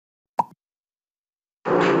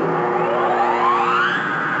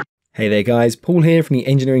Hey there guys, Paul here from the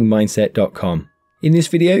engineeringmindset.com. In this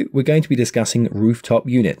video, we're going to be discussing rooftop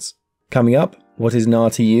units. Coming up, what is an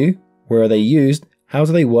RTU, where are they used, how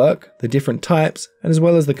do they work, the different types, and as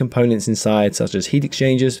well as the components inside such as heat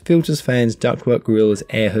exchangers, filters, fans, ductwork, grills,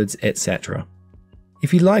 air hoods, etc.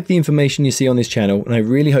 If you like the information you see on this channel, and I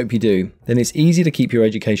really hope you do, then it's easy to keep your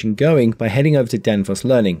education going by heading over to Danfoss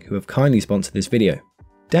Learning, who have kindly sponsored this video.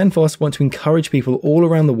 Danfoss want to encourage people all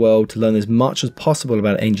around the world to learn as much as possible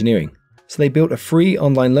about engineering. So they built a free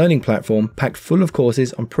online learning platform packed full of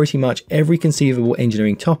courses on pretty much every conceivable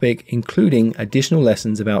engineering topic, including additional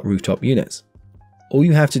lessons about rooftop units. All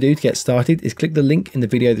you have to do to get started is click the link in the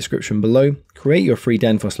video description below, create your free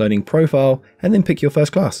Danfoss Learning profile, and then pick your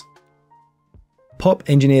first class. Pop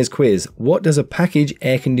Engineers Quiz. What does a package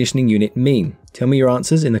air conditioning unit mean? Tell me your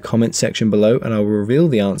answers in the comments section below and I will reveal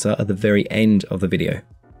the answer at the very end of the video.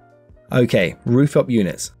 Okay, rooftop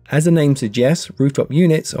units. As the name suggests, rooftop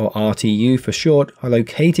units, or RTU for short, are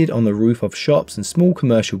located on the roof of shops and small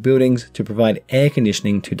commercial buildings to provide air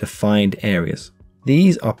conditioning to defined areas.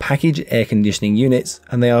 These are package air conditioning units,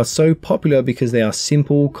 and they are so popular because they are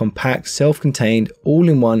simple, compact, self-contained,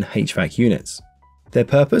 all-in-one HVAC units. Their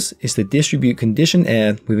purpose is to distribute conditioned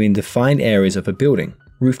air within defined areas of a building.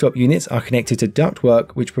 Rooftop units are connected to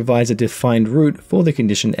ductwork, which provides a defined route for the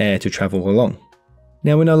conditioned air to travel along.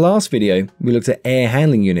 Now, in our last video, we looked at air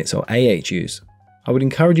handling units, or AHUs. I would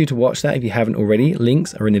encourage you to watch that if you haven't already.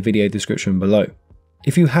 Links are in the video description below.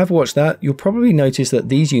 If you have watched that, you'll probably notice that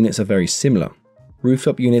these units are very similar.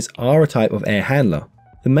 Rooftop units are a type of air handler.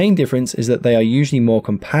 The main difference is that they are usually more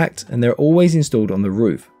compact and they're always installed on the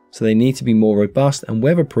roof, so they need to be more robust and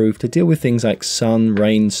weatherproof to deal with things like sun,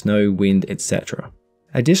 rain, snow, wind, etc.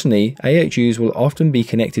 Additionally, AHUs will often be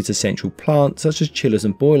connected to central plant such as chillers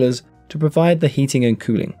and boilers to provide the heating and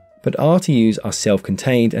cooling, but RTUs are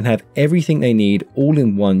self-contained and have everything they need all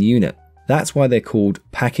in one unit. That's why they're called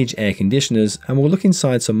package air conditioners, and we'll look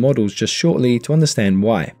inside some models just shortly to understand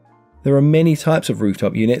why. There are many types of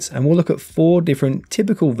rooftop units, and we'll look at 4 different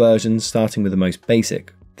typical versions, starting with the most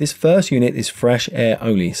basic. This first unit is fresh air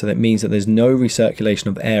only, so that means that there's no recirculation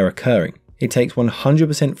of air occurring. It takes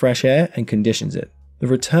 100% fresh air and conditions it. The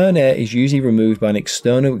return air is usually removed by an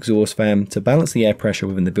external exhaust fan to balance the air pressure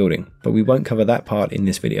within the building, but we won't cover that part in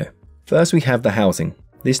this video. First, we have the housing.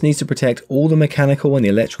 This needs to protect all the mechanical and the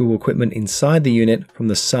electrical equipment inside the unit from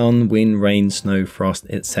the sun, wind, rain, snow, frost,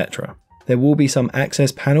 etc. There will be some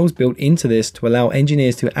access panels built into this to allow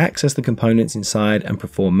engineers to access the components inside and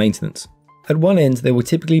perform maintenance. At one end, there will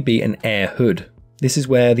typically be an air hood. This is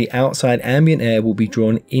where the outside ambient air will be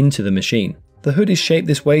drawn into the machine. The hood is shaped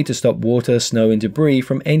this way to stop water, snow and debris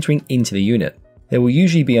from entering into the unit. There will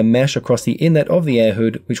usually be a mesh across the inlet of the air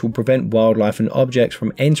hood which will prevent wildlife and objects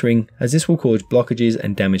from entering, as this will cause blockages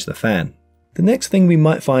and damage the fan. The next thing we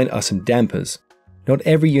might find are some dampers. Not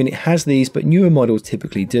every unit has these, but newer models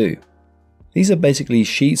typically do. These are basically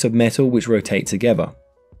sheets of metal which rotate together.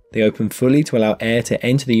 They open fully to allow air to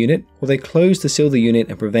enter the unit, or they close to seal the unit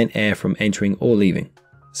and prevent air from entering or leaving.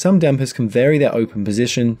 Some dampers can vary their open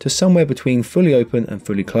position to somewhere between fully open and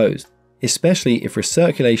fully closed, especially if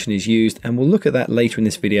recirculation is used, and we'll look at that later in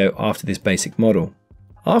this video after this basic model.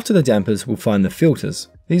 After the dampers, we'll find the filters.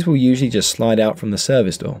 These will usually just slide out from the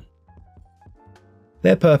service door.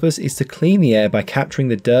 Their purpose is to clean the air by capturing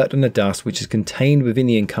the dirt and the dust which is contained within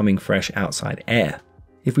the incoming fresh outside air.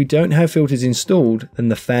 If we don't have filters installed, then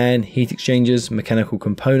the fan, heat exchangers, mechanical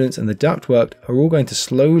components and the ductwork are all going to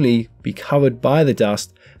slowly be covered by the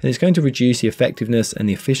dust, and it's going to reduce the effectiveness and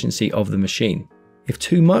the efficiency of the machine. If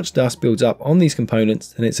too much dust builds up on these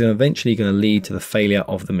components, then it's eventually going to lead to the failure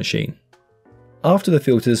of the machine. After the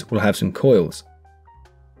filters, we'll have some coils.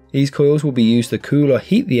 These coils will be used to cool or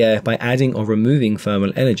heat the air by adding or removing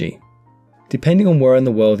thermal energy. Depending on where in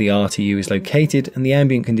the world the RTU is located and the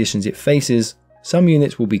ambient conditions it faces, some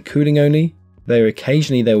units will be cooling only,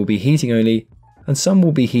 occasionally they will be heating only, and some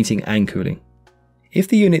will be heating and cooling. If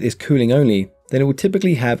the unit is cooling only, then it will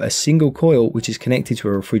typically have a single coil which is connected to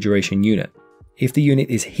a refrigeration unit. If the unit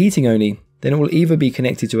is heating only, then it will either be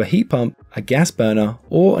connected to a heat pump, a gas burner,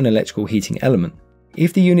 or an electrical heating element.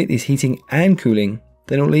 If the unit is heating and cooling,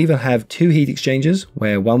 then it will either have 2 heat exchangers,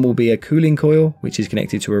 where one will be a cooling coil which is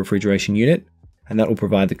connected to a refrigeration unit, and that will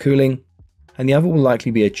provide the cooling, and the other will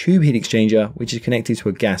likely be a tube heat exchanger which is connected to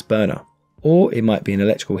a gas burner, or it might be an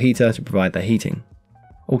electrical heater to provide the heating.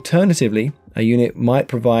 Alternatively, a unit might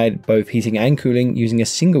provide both heating and cooling using a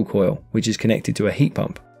single coil which is connected to a heat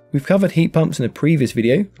pump. We've covered heat pumps in a previous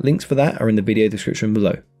video, links for that are in the video description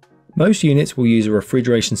below. Most units will use a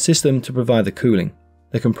refrigeration system to provide the cooling.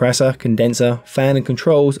 The compressor, condenser, fan and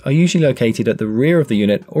controls are usually located at the rear of the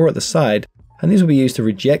unit or at the side, and this will be used to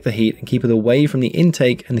reject the heat and keep it away from the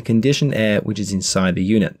intake and the conditioned air which is inside the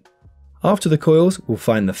unit. After the coils, we'll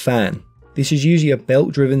find the fan. This is usually a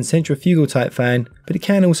belt-driven centrifugal type fan, but it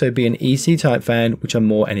can also be an EC type fan, which are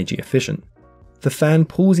more energy efficient. The fan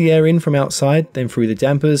pulls the air in from outside, then through the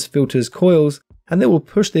dampers, filters, coils, and then will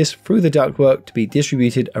push this through the ductwork to be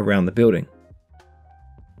distributed around the building.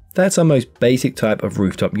 That's our most basic type of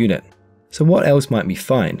rooftop unit. So what else might we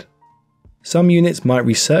find? Some units might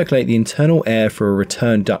recirculate the internal air through a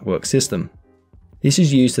return ductwork system. This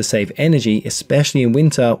is used to save energy, especially in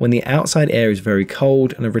winter when the outside air is very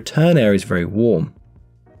cold and the return air is very warm.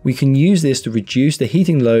 We can use this to reduce the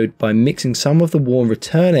heating load by mixing some of the warm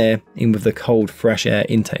return air in with the cold fresh air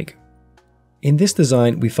intake. In this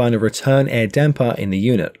design, we find a return air damper in the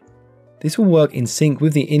unit. This will work in sync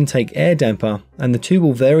with the intake air damper, and the two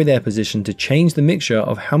will vary their position to change the mixture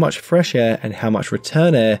of how much fresh air and how much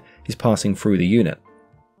return air is passing through the unit.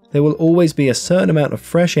 There will always be a certain amount of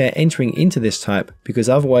fresh air entering into this type, because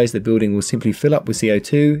otherwise the building will simply fill up with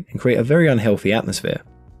CO2 and create a very unhealthy atmosphere.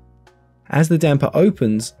 As the damper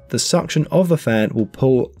opens, the suction of the fan will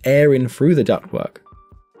pull air in through the ductwork.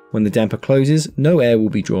 When the damper closes, no air will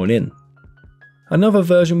be drawn in. Another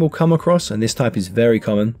version we'll come across, and this type is very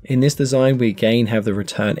common. In this design we again have the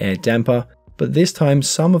return air damper, but this time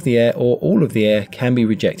some of the air or all of the air can be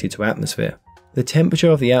rejected to atmosphere. The temperature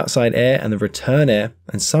of the outside air and the return air,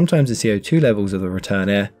 and sometimes the CO2 levels of the return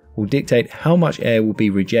air, will dictate how much air will be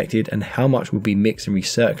rejected and how much will be mixed and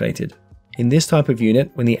recirculated. In this type of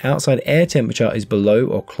unit, when the outside air temperature is below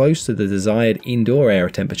or close to the desired indoor air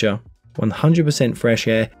temperature, 100% fresh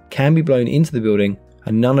air can be blown into the building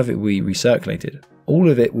and none of it will be recirculated. All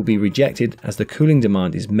of it will be rejected as the cooling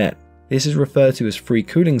demand is met. This is referred to as free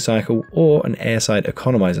cooling cycle or an airside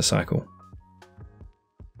economizer cycle.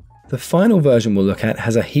 The final version we'll look at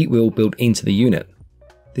has a heat wheel built into the unit.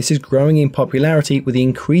 This is growing in popularity with the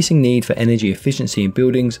increasing need for energy efficiency in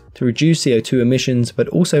buildings to reduce CO2 emissions, but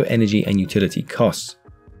also energy and utility costs.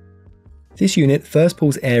 This unit first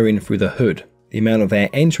pulls air in through the hood. The amount of air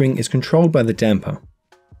entering is controlled by the damper.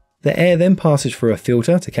 The air then passes through a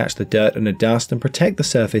filter to catch the dirt and the dust and protect the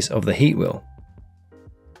surface of the heat wheel.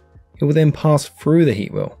 It will then pass through the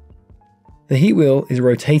heat wheel. The heat wheel is a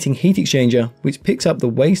rotating heat exchanger which picks up the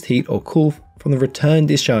waste heat or cool from the return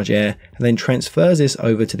discharge air and then transfers this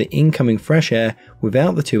over to the incoming fresh air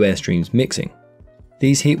without the two air streams mixing.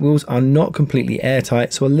 These heat wheels are not completely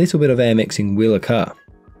airtight, so a little bit of air mixing will occur.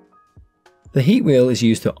 The heat wheel is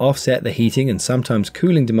used to offset the heating and sometimes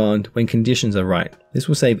cooling demand when conditions are right. This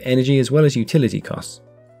will save energy as well as utility costs.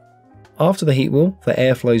 After the heat wheel, the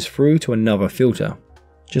air flows through to another filter.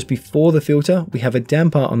 Just before the filter, we have a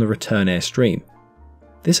damper on the return air stream.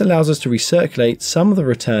 This allows us to recirculate some of the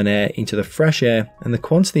return air into the fresh air, and the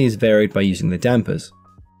quantity is varied by using the dampers.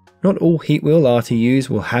 Not all heat wheel RTUs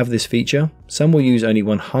will have this feature. Some will use only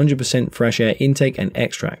 100% fresh air intake and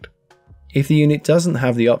extract. If the unit doesn't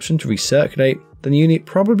have the option to recirculate, then the unit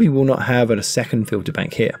probably will not have a second filter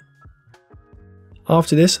bank here.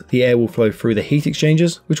 After this, the air will flow through the heat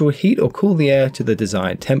exchangers, which will heat or cool the air to the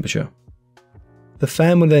desired temperature. The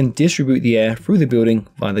fan will then distribute the air through the building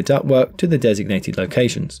via the ductwork to the designated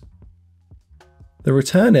locations. The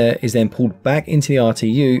return air is then pulled back into the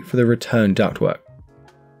RTU for the return ductwork.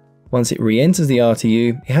 Once it re-enters the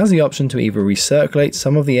RTU, it has the option to either recirculate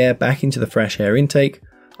some of the air back into the fresh air intake,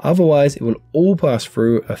 otherwise it will all pass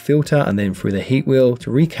through a filter and then through the heat wheel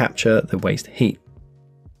to recapture the waste heat.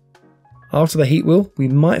 After the heat wheel, we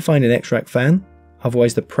might find an extract fan.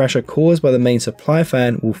 Otherwise, the pressure caused by the main supply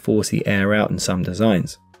fan will force the air out in some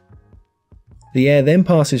designs. The air then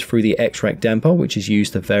passes through the extract damper, which is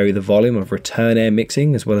used to vary the volume of return air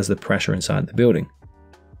mixing as well as the pressure inside the building.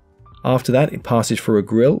 After that, it passes through a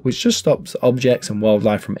grill, which just stops objects and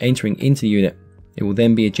wildlife from entering into the unit. It will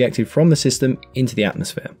then be ejected from the system into the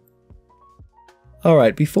atmosphere.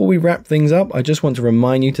 Alright, before we wrap things up, I just want to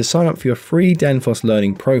remind you to sign up for your free Danfoss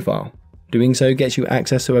Learning profile. Doing so gets you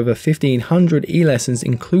access to over 1,500 e-lessons,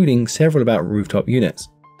 including several about rooftop units.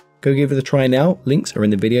 Go give it a try now, links are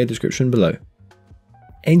in the video description below.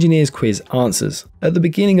 Engineers Quiz Answers. At the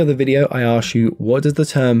beginning of the video I asked you, what does the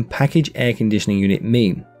term package air conditioning unit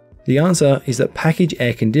mean? The answer is that package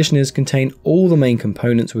air conditioners contain all the main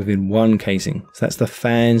components within one casing. So that's the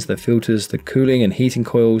fans, the filters, the cooling and heating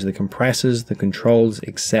coils, the compressors, the controls,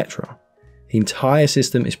 etc. The entire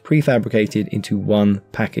system is prefabricated into one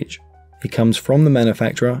package. It comes from the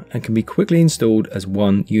manufacturer and can be quickly installed as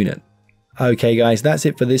one unit. Okay guys, that's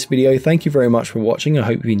it for this video. Thank you very much for watching. I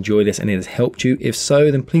hope you enjoyed this and it has helped you. If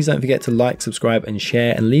so, then please don't forget to like, subscribe and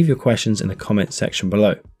share, and leave your questions in the comments section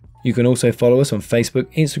below. You can also follow us on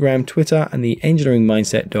Facebook, Instagram, Twitter, and the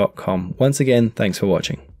engineeringmindset.com. Once again, thanks for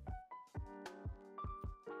watching.